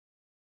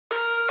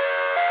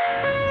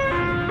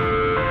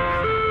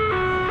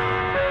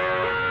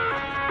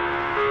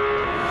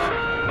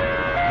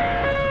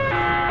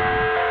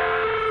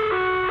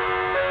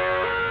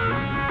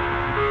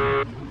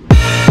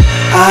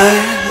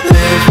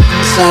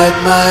inside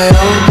my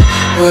own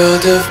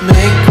world of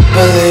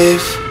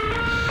make-believe.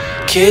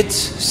 Kids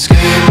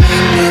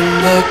screaming in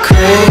the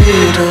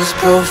cradles,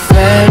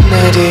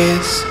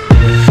 profanities.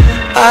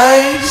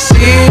 I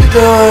see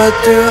the world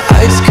through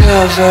eyes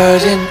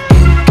covered in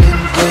ink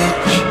and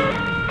bleach.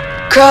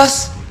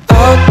 Cross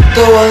out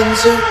the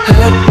ones who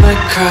heard my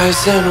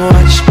cries and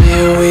watched me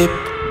weep.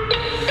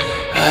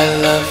 I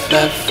love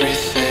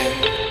everything.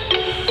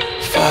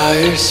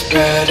 Fire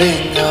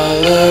spreading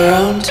all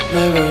around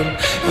my room.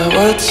 My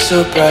world's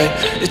so bright,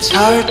 it's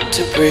hard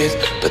to breathe,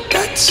 but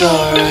that's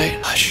alright.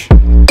 Hush.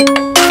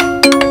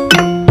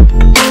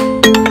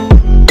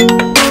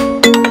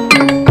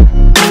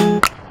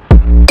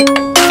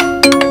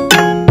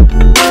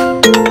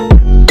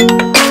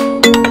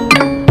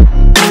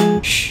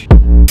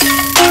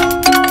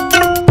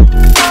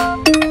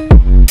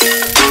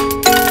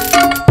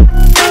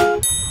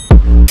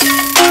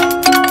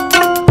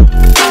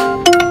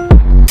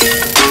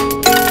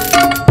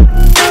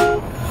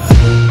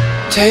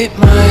 Take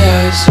my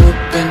eyes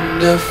open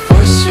to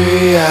force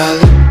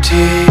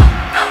reality.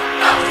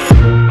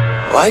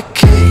 Why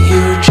can't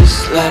you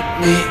just let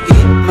me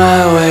eat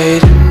my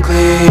weight in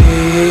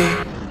glee?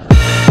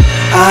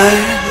 I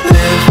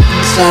live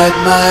inside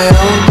my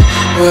own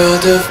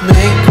world of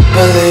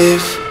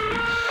make-believe.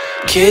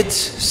 Kids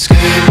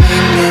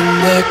screaming in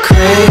their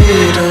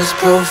cradles,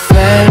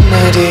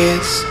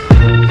 profanities.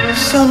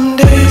 Some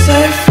days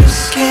I feel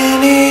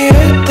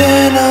skinnier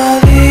than all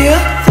the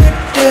other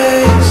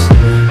days.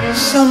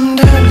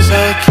 Sometimes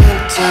I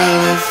can't tell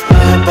if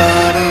my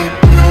body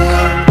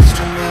belongs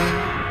to me.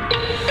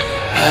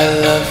 I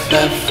love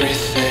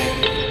everything.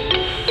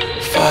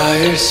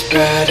 Fire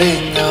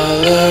spreading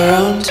all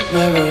around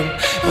my room.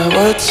 My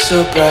world's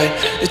so bright,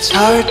 it's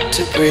hard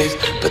to breathe,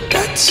 but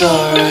that's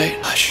alright.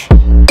 Hush.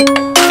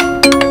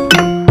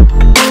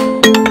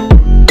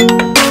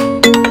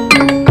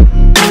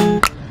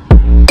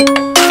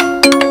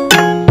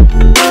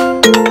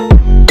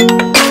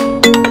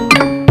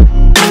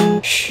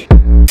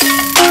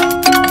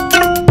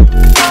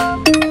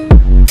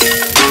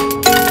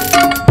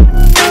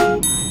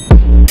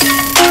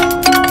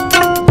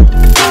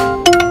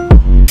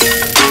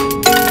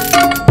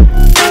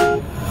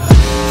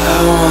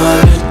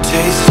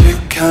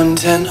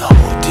 Content,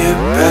 hold your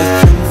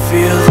breath and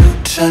feel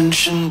the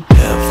tension.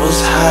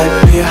 Devils hide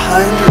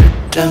behind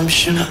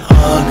redemption.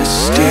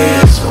 Honesty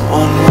is a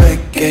one-way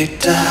gate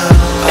to hell.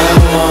 I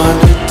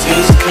wanna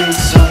taste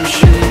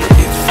consumption,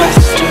 breathe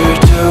faster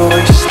to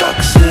waste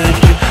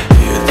oxygen.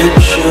 Hear the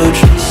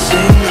children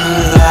sing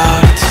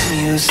aloud. It's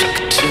music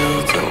till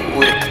the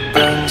wick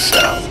burns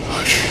out.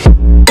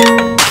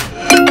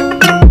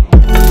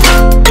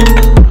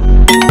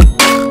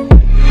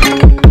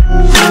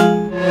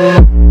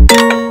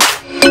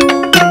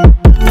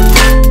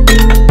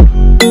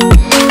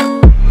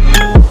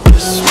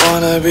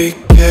 Be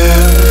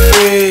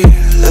carefree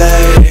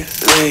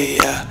lately,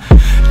 yeah.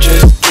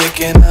 Just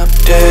kicking up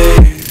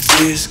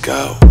daisies.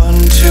 Got one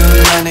too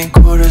many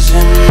quarters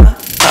in my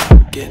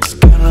pockets.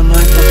 Count 'em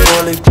like the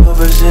 4-leaf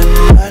clovers in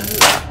my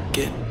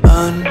locket.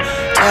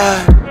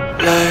 Untied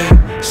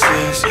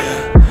laces,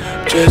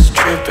 yeah. Just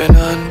tripping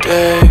on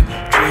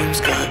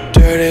daydreams. Got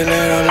dirty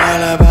little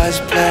lullabies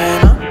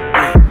playing on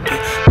repeat.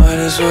 Might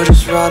as well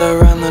just ride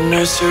around the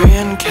nursery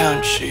and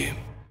count sheep.